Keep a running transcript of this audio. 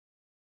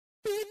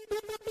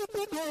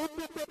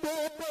On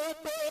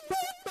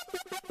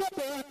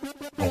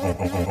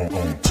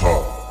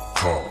top.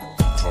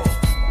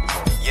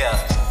 Yeah.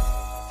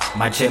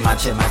 My check.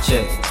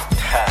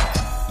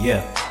 Yeah.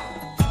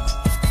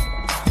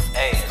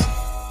 Hey,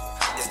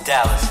 it's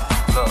Dallas.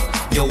 Look.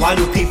 Yo, why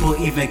do people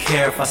even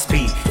care if I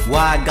speak?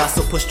 Why I got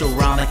so pushed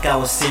around like I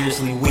was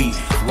seriously weak?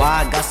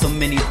 Why I got so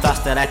many thoughts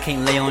that I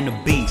can't lay on the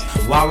beat?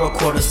 Why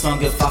record a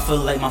song if I feel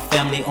like my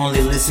family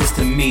only listens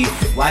to me?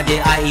 Why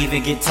did I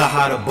even get taught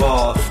how to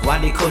ball? Why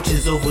did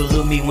coaches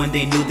overlook me when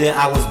they knew that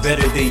I was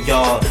better than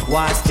y'all?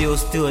 Why I still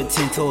stood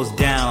 10 toes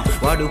down?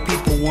 Why do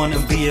people wanna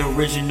be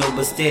original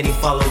but steady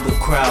follow the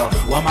crowd?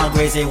 Why my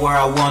grades ain't where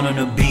I want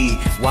them to be?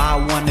 Why I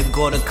wanna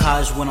go to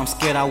college when I'm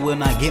scared I will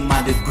not get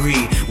my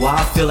degree? Why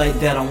I feel like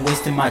that I'm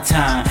wasting my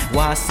time?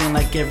 Why I sin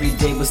like every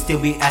day but still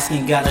be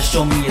asking God to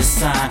show me a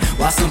sign?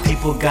 Why some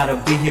people gotta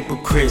be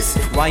hypocrites?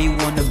 Why you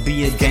wanna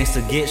be a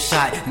gangster, get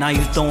shot, now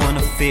you throwing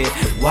a fit?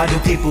 Why do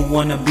people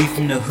wanna be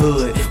from the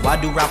hood? Why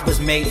do rappers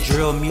make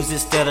drill music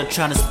instead of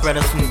trying to spread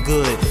us some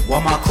good?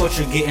 Why my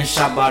culture getting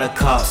shot by the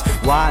cops?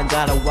 Why I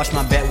gotta watch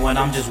my back when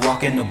I'm just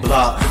walking the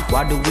block?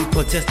 Why do we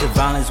protest the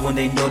violence when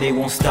they know they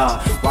won't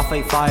stop? Why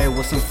fight fire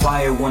with some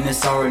fire when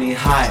it's already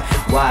hot?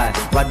 Why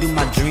do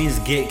my dreams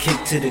get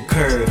kicked to the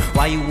curb?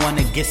 Why you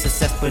wanna get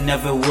success but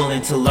never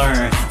willing to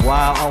learn?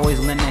 Why I always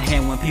lend a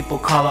hand when people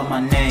call out my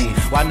name?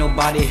 Why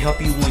nobody help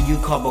you when you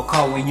call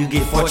when you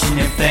get fortune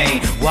and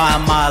fame? Why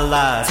am I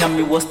alive? Tell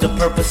me what's the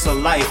purpose of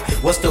life?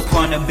 What's the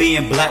point of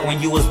being black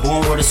when you was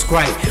born with a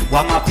stripe?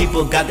 Why my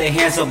people got their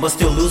hands up but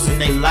still losing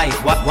their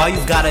life? Why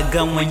you got a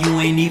gun when you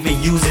ain't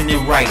even using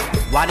it right?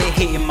 Why they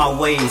hating my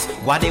ways?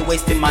 Why they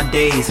wasting my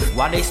days?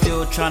 Why they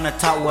still trying to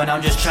talk when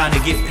I'm just trying to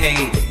get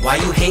paid? Why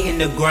you hating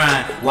the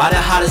grind? Why the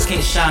hottest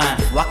can't shine?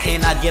 Why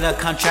can't I get a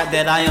contract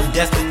that I am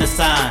destined to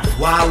sign?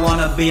 Why I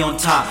wanna be on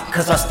top?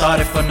 Cause I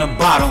started from the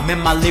bottom. Man,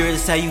 my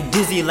lyrics have you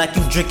dizzy like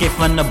you drinking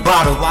from the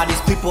bottle. Why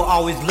these people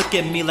always look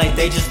at me like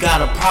they just got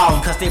a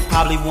problem? Cause they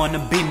probably wanna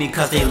beat me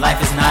cause their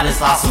life is not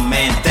as awesome,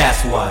 man,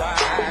 that's why.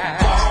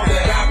 All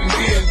that I've been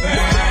given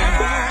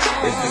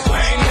is the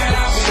pain that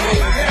I've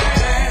been living.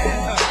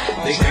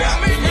 They got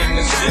me in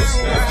the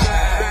system.